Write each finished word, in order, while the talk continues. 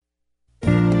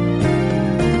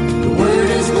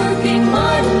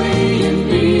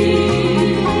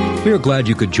We're glad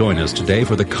you could join us today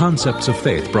for the Concepts of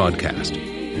Faith broadcast.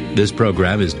 This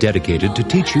program is dedicated to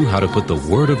teach you how to put the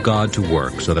Word of God to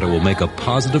work so that it will make a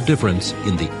positive difference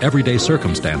in the everyday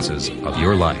circumstances of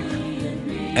your life.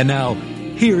 And now,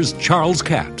 here's Charles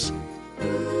Capps.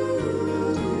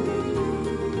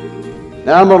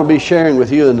 Now I'm going to be sharing with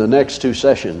you in the next two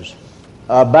sessions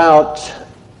about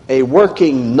a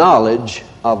working knowledge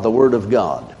of the Word of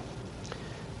God.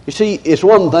 You see, it's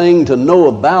one thing to know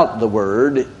about the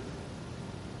Word,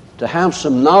 to have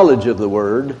some knowledge of the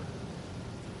Word,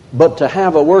 but to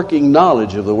have a working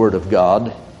knowledge of the Word of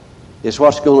God is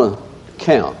what's going to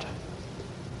count.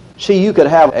 See, you could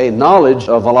have a knowledge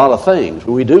of a lot of things.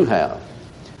 We do have.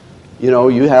 You know,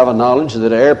 you have a knowledge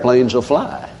that airplanes will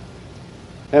fly.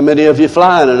 How many of you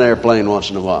fly in an airplane once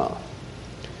in a while?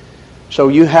 So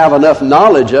you have enough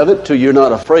knowledge of it till you're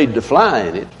not afraid to fly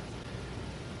in it.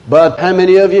 But how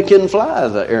many of you can fly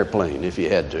the airplane if you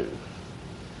had to?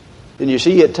 And you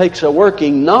see, it takes a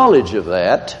working knowledge of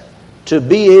that to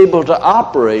be able to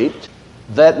operate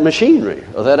that machinery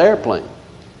or that airplane.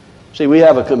 See, we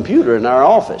have a computer in our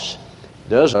office.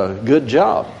 Does a good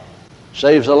job.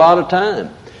 Saves a lot of time.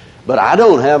 But I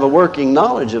don't have a working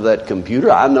knowledge of that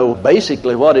computer. I know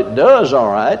basically what it does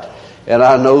all right. And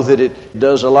I know that it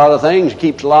does a lot of things,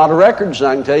 keeps a lot of records.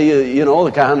 I can tell you,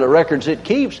 the kind of records it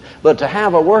keeps. But to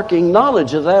have a working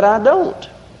knowledge of that, I don't.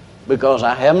 Because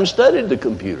I haven't studied the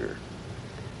computer.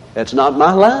 That's not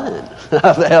my line. I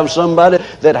have to have somebody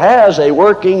that has a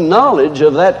working knowledge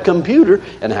of that computer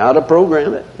and how to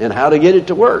program it and how to get it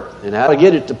to work and how to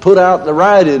get it to put out the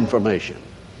right information.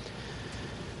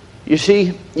 You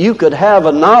see, you could have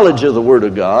a knowledge of the Word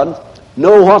of God,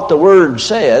 know what the Word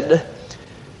said,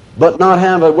 but not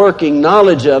have a working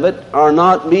knowledge of it or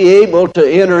not be able to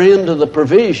enter into the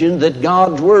provision that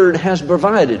God's Word has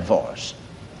provided for us.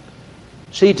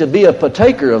 See, to be a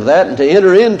partaker of that and to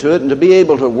enter into it and to be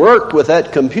able to work with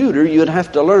that computer, you'd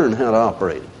have to learn how to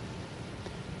operate it.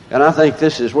 And I think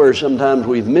this is where sometimes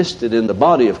we've missed it in the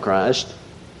body of Christ.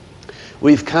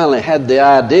 We've kind of had the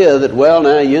idea that, well,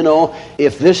 now,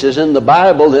 if this is in the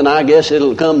Bible, then I guess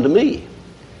it'll come to me.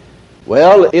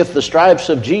 Well, if the stripes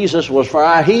of Jesus was for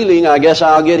our healing, I guess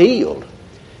I'll get healed.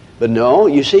 But no,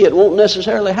 you see, it won't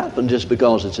necessarily happen just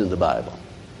because it's in the Bible.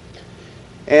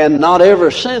 And not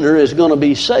every sinner is going to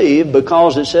be saved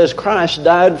because it says Christ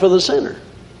died for the sinner.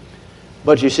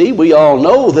 But you see, we all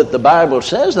know that the Bible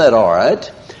says that all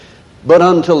right. But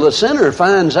until the sinner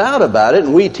finds out about it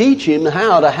and we teach him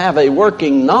how to have a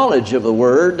working knowledge of the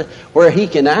Word where he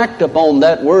can act upon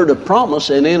that word of promise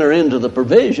and enter into the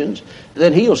provisions,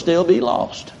 then he'll still be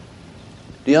lost.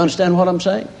 Do you understand what I'm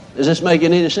saying? Is this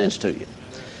making any sense to you?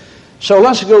 So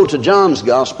let's go to John's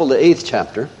Gospel, the 8th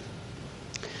chapter.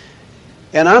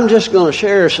 And I'm just going to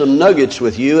share some nuggets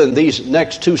with you in these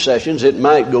next two sessions. It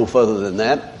might go further than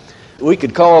that. We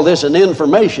could call this an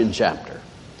information chapter.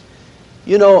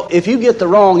 If you get the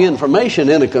wrong information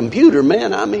in a computer,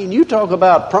 you talk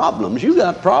about problems. You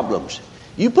got problems.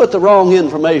 You put the wrong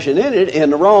information in it,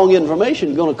 and the wrong information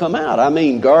is going to come out.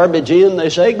 Garbage in, they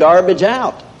say, garbage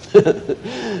out.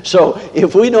 So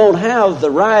if we don't have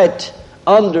the right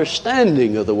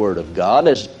understanding of the Word of God,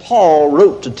 as Paul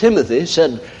wrote to Timothy,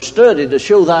 said, study to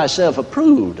show thyself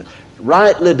approved,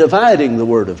 rightly dividing the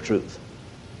word of truth.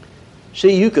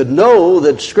 See, you could know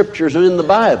that Scriptures are in the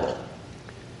Bible.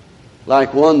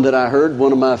 Like one that I heard,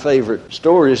 one of my favorite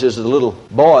stories is a little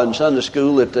boy in Sunday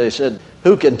school that they said,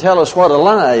 who can tell us what a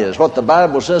lie is, what the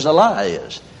Bible says a lie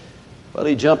is? Well,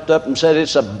 he jumped up and said,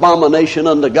 it's abomination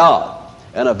unto God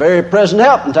and a very present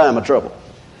help in time of trouble.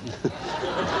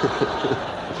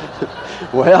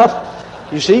 Well,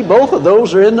 you see, both of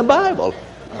those are in the Bible,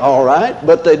 all right,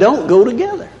 but they don't go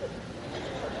together.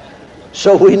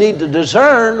 So we need to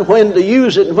discern when to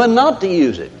use it and when not to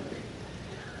use it,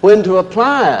 when to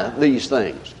apply these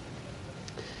things.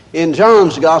 In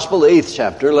John's Gospel, the 8th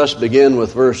chapter, let's begin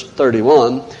with verse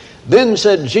 31. Then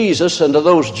said Jesus unto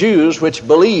those Jews which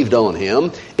believed on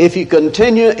him, if you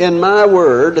continue in my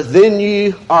word, then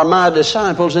ye are my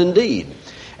disciples indeed.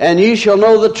 And ye shall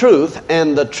know the truth,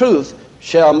 and the truth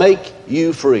shall make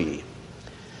you free.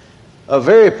 A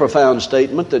very profound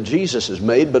statement that Jesus has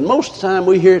made, but most of the time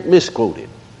we hear it misquoted.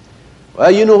 Well,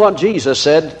 you know what Jesus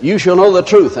said, you shall know the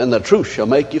truth, and the truth shall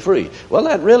make you free. Well,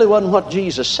 that really wasn't what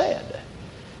Jesus said.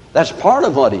 That's part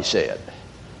of what he said.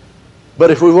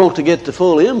 But if we want to get the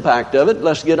full impact of it,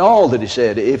 let's get all that he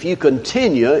said. If you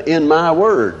continue in my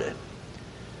word.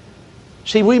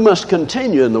 See, we must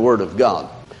continue in the Word of God.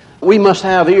 We must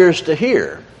have ears to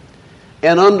hear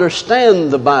and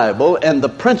understand the Bible and the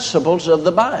principles of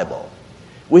the Bible.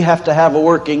 We have to have a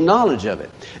working knowledge of it.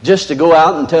 Just to go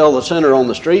out and tell the sinner on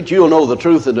the street, you'll know the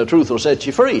truth and the truth will set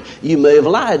you free. You may have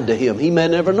lied to him. He may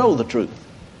never know the truth.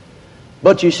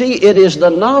 But you see, it is the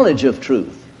knowledge of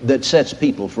truth that sets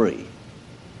people free.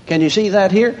 Can you see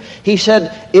that here? He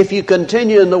said, if you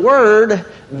continue in the Word,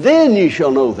 then you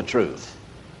shall know the truth.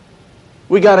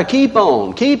 We got to keep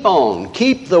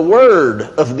the Word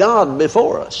of God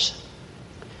before us.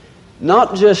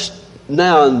 Not just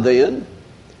now and then,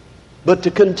 but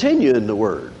to continue in the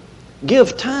Word.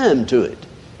 Give time to it.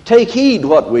 Take heed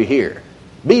what we hear.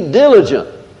 Be diligent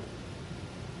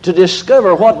to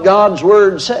discover what God's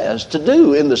Word says to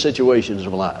do in the situations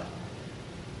of life.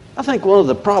 I think one of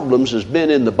the problems has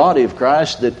been in the body of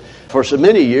Christ that for so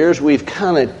many years we've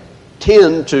kind of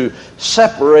tend to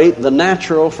separate the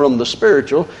natural from the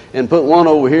spiritual and put one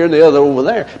over here and the other over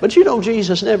there. But you know,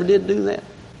 Jesus never did do that.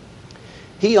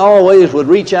 He always would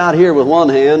reach out here with one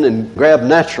hand and grab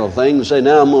natural things and say,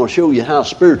 now I'm going to show you how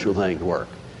spiritual things work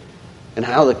and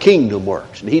how the kingdom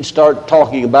works. And he'd start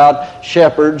talking about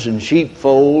shepherds and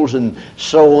sheepfolds and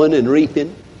sowing and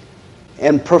reaping.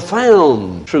 And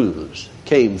profound truths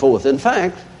came forth. In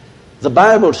fact, the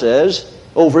Bible says,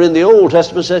 over in the Old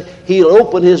Testament, says he'll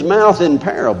open his mouth in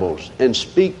parables and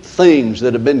speak things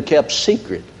that have been kept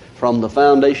secret from the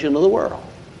foundation of the world.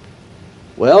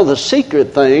 Well, the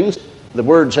secret things, the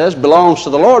Word says, belongs to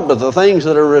the Lord, but the things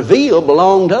that are revealed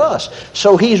belong to us.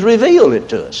 So he's revealed it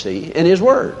to us, see, in his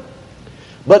Word.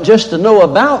 But just to know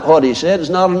about what he said is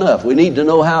not enough. We need to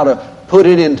know how to put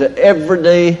it into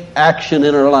everyday action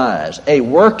in our lives. A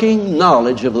working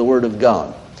knowledge of the Word of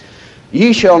God.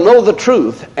 Ye shall know the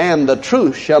truth, and the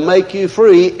truth shall make you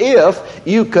free if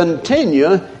you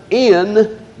continue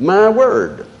in my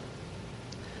Word.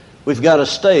 We've got to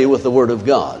stay with the Word of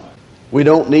God. We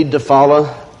don't need to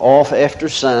follow off after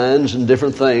signs and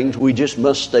different things. We just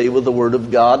must stay with the Word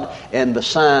of God, and the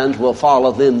signs will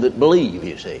follow them that believe,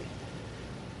 you see.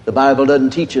 The Bible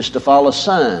doesn't teach us to follow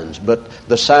signs, but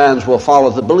the signs will follow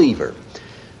the believer.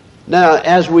 Now,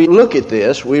 as we look at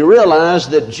this, we realize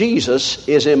that Jesus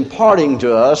is imparting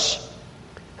to us,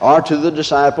 or to the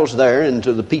disciples there and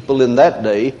to the people in that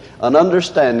day, an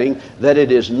understanding that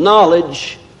it is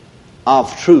knowledge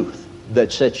of truth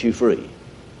that sets you free.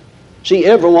 See,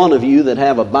 every one of you that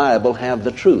have a Bible have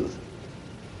the truth.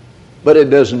 But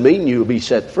it doesn't mean you'll be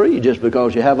set free just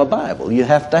because you have a Bible. You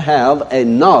have to have a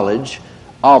knowledge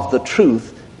of the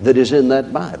truth that is in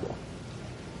that Bible.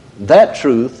 That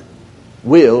truth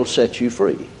will set you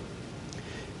free.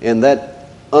 And that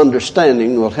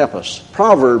understanding will help us.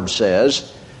 Proverbs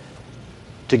says,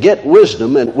 to get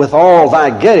wisdom, and with all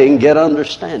thy getting, get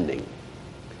understanding.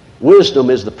 Wisdom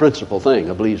is the principal thing,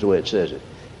 I believe is the way it says it.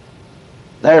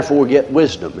 Therefore get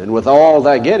wisdom, and with all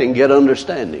thy getting, get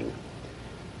understanding.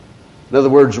 In other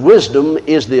words, wisdom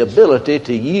is the ability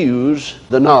to use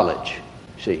the knowledge.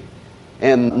 See?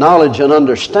 And knowledge and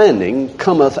understanding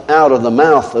cometh out of the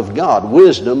mouth of God.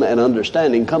 Wisdom and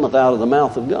understanding cometh out of the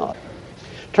mouth of God.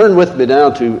 Turn with me now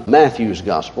to Matthew's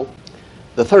Gospel,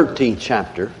 the 13th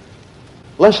chapter.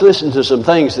 Let's listen to some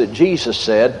things that Jesus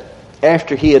said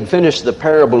after he had finished the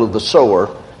parable of the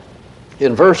sower.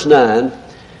 In verse 9,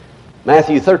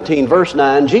 Matthew 13, verse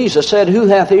 9, Jesus said, who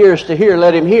hath ears to hear,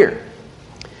 let him hear.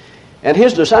 And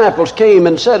his disciples came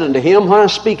and said unto him, why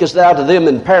speakest thou to them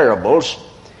in parables?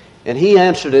 And he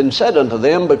answered and said unto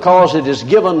them, because it is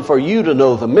given for you to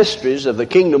know the mysteries of the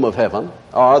kingdom of heaven,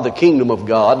 or the kingdom of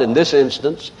God. In this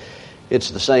instance, it's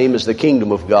the same as the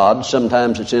kingdom of God.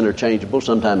 Sometimes it's interchangeable,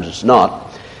 sometimes it's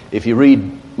not. If you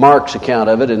read Mark's account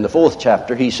of it in the 4th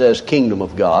chapter, he says kingdom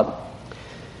of God.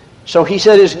 So he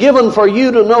said, it's given for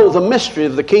you to know the mystery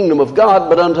of the kingdom of God,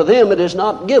 but unto them it is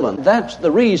not given. That's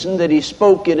the reason that he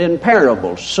spoke it in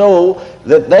parables, so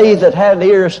that they that had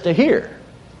ears to hear,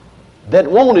 that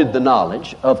wanted the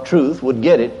knowledge of truth, would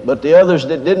get it, but the others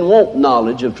that didn't want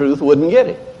knowledge of truth wouldn't get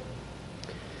it.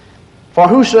 For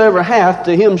whosoever hath,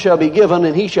 to him shall be given,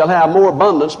 and he shall have more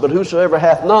abundance, but whosoever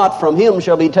hath not, from him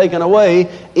shall be taken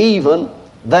away even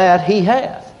that he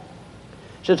hath.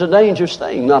 So it's a dangerous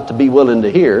thing not to be willing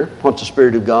to hear what the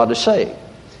Spirit of God is saying,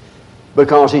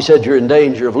 because he said you're in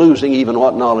danger of losing even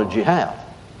what knowledge you have.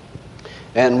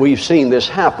 And we've seen this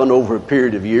happen over a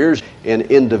period of years in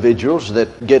individuals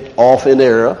that get off in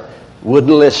error,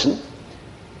 wouldn't listen.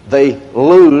 They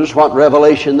lose what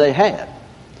revelation they had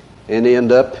and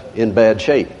end up in bad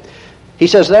shape. He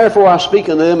says, therefore I speak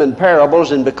unto them in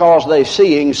parables, and because they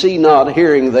seeing see not,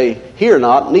 hearing they hear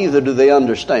not, neither do they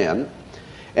understand.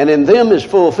 And in them is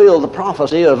fulfilled the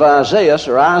prophecy of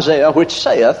Isaiah, which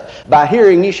saith, by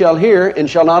hearing ye shall hear, and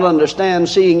shall not understand,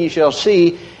 seeing ye shall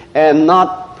see, and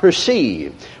not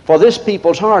perceive. For this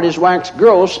people's heart is waxed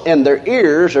gross, and their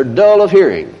ears are dull of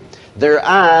hearing. Their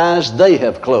eyes they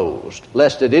have closed,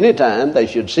 lest at any time they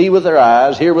should see with their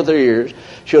eyes, hear with their ears,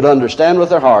 should understand with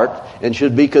their heart, and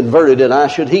should be converted, and I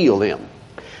should heal them.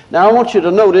 Now I want you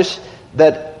to notice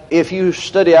that if you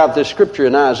study out this scripture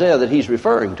in Isaiah that he's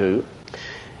referring to,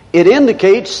 it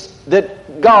indicates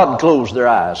that God closed their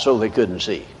eyes so they couldn't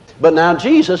see. But now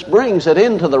Jesus brings it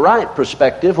into the right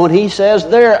perspective when he says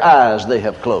their eyes they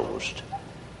have closed.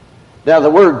 Now the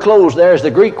word closed there is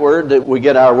the Greek word that we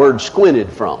get our word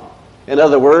squinted from. In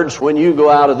other words, when you go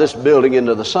out of this building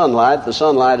into the sunlight is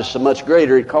so much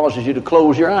greater it causes you to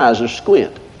close your eyes or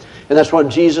squint. And that's what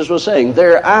Jesus was saying.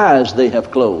 Their eyes they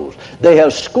have closed. They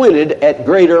have squinted at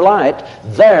greater light,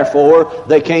 therefore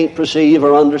they can't perceive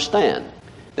or understand.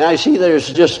 Now you see,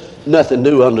 there's just nothing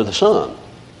new under the sun.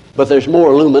 But there's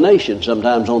more illumination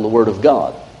sometimes on the Word of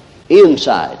God.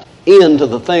 Insight into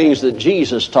the things that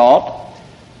Jesus taught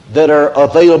that are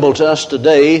available to us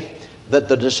today that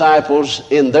the disciples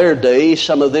in their day,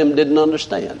 some of them didn't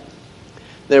understand.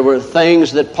 There were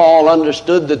things that Paul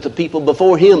understood that the people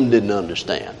before him didn't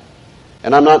understand.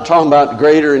 And I'm not talking about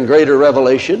greater and greater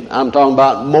revelation. I'm talking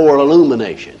about more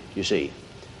illumination, you see.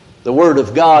 The Word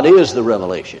of God is the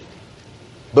revelation.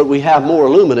 But we have more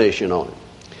illumination on it.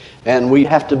 And we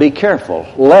have to be careful,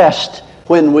 lest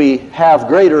when we have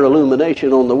greater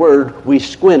illumination on the Word, we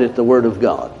squint at the Word of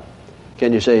God.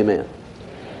 Can you say amen?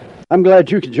 I'm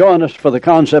glad you could join us for the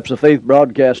Concepts of Faith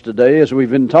broadcast today as we've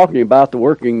been talking about the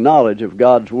working knowledge of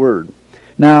God's Word.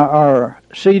 Now, our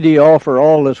CD offer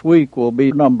all this week will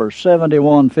be number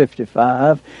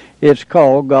 7155. It's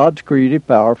called God's Creative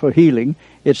Power for Healing.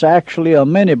 It's actually a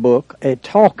mini book, a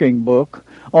talking book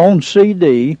on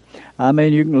CD. I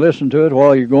mean, you can listen to it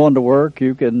while you're going to work.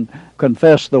 You can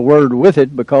confess the Word with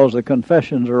it because the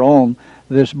confessions are on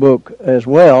this book as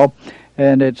well.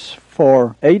 And it's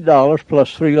for $8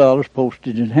 plus $3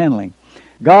 postage and handling.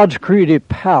 God's creative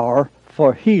power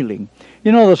for healing.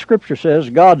 You know, the Scripture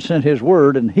says God sent His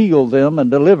Word and healed them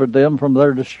and delivered them from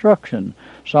their destruction.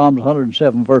 Psalms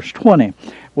 107, verse 20.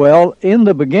 Well, in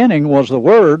the beginning was the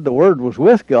Word was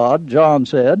with God, John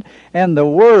said, and the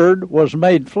Word was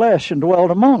made flesh and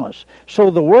dwelt among us. So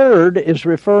the Word is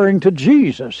referring to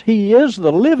Jesus. He is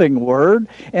the living Word,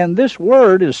 and this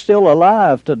Word is still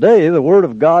alive today. The Word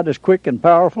of God is quick and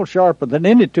powerful, sharper than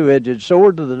any two-edged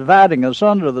sword, to the dividing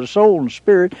asunder of the soul and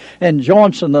spirit, and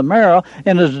joints in the marrow,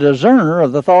 and is a discerner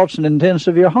of the thoughts and intents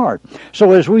of your heart.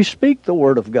 So as we speak the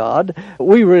Word of God,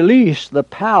 we release the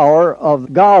power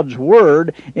of God's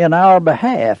Word in our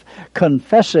behalf,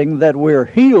 confessing that we're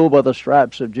healed by the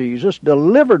stripes of Jesus,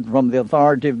 delivered from the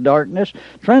authority of darkness,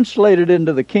 translated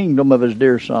into the kingdom of His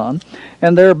dear Son,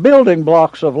 and they're building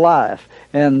blocks of life.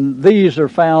 And these are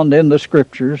found in the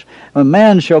Scriptures. A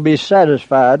man shall be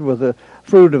satisfied with the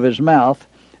fruit of his mouth.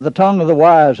 The tongue of the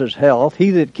wise is health.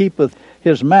 He that keepeth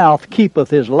his mouth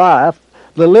keepeth his life.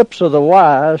 The lips of the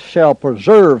wise shall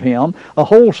preserve him. A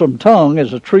wholesome tongue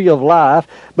is a tree of life,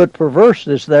 but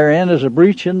perverseness therein is a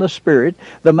breach in the spirit.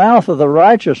 The mouth of the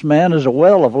righteous man is a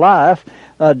well of life.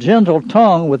 A gentle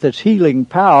tongue with its healing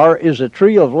power is a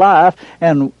tree of life,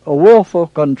 and a willful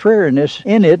contrariness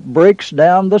in it breaks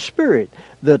down the spirit.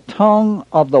 The tongue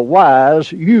of the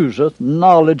wise useth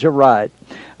knowledge aright.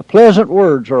 Pleasant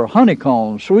words are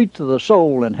honeycomb, sweet to the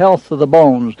soul and health to the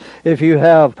bones. If you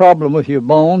have a problem with your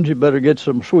bones, you better get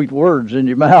some sweet words in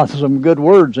your mouth, some good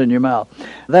words in your mouth.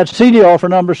 That's CD offer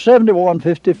number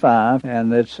 7155,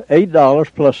 and it's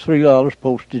 $8 plus $3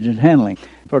 postage and handling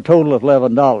for a total of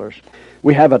 $11.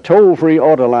 We have a toll-free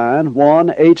order line,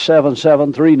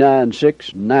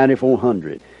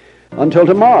 1-877-396-9400. Until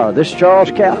tomorrow, this is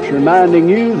Charles Capps reminding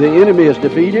you the enemy is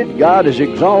defeated, God is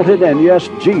exalted, and yes,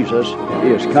 Jesus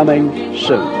is coming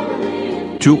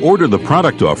soon. To order the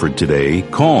product offered today,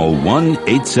 call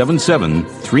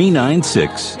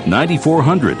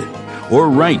 1-877-396-9400 or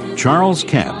write Charles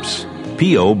Capps,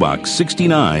 P.O. Box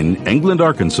 69, England,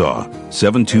 Arkansas,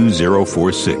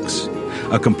 72046.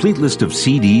 A complete list of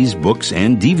CDs, books,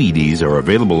 and DVDs are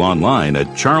available online at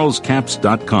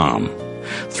charlescapps.com.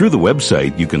 Through the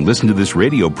website, you can listen to this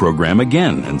radio program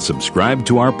again and subscribe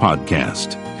to our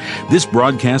podcast. This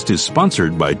broadcast is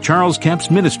sponsored by Charles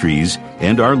Capps Ministries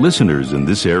and our listeners in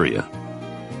this area.